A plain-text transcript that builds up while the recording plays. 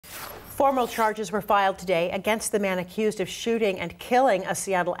Formal charges were filed today against the man accused of shooting and killing a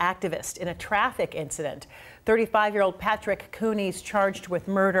Seattle activist in a traffic incident. 35-year-old Patrick Cooney is charged with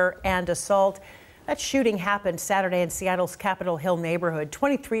murder and assault. That shooting happened Saturday in Seattle's Capitol Hill neighborhood.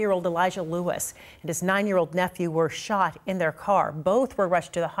 23-year-old Elijah Lewis and his 9-year-old nephew were shot in their car. Both were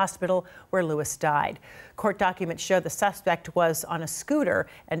rushed to the hospital where Lewis died. Court documents show the suspect was on a scooter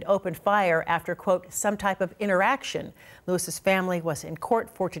and opened fire after, quote, some type of interaction. Lewis's family was in court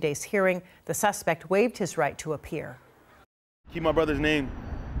for today's hearing. The suspect waived his right to appear. Keep my brother's name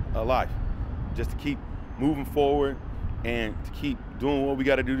alive, just to keep moving forward and to keep doing what we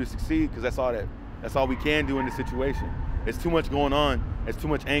got to do to succeed, because that's all we can do in this situation. It's too much going on. It's too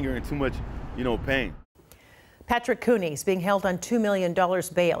much anger and too much, pain. Patrick Cooney is being held on $2 million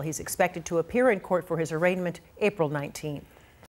bail. He's expected to appear in court for his arraignment April 19th.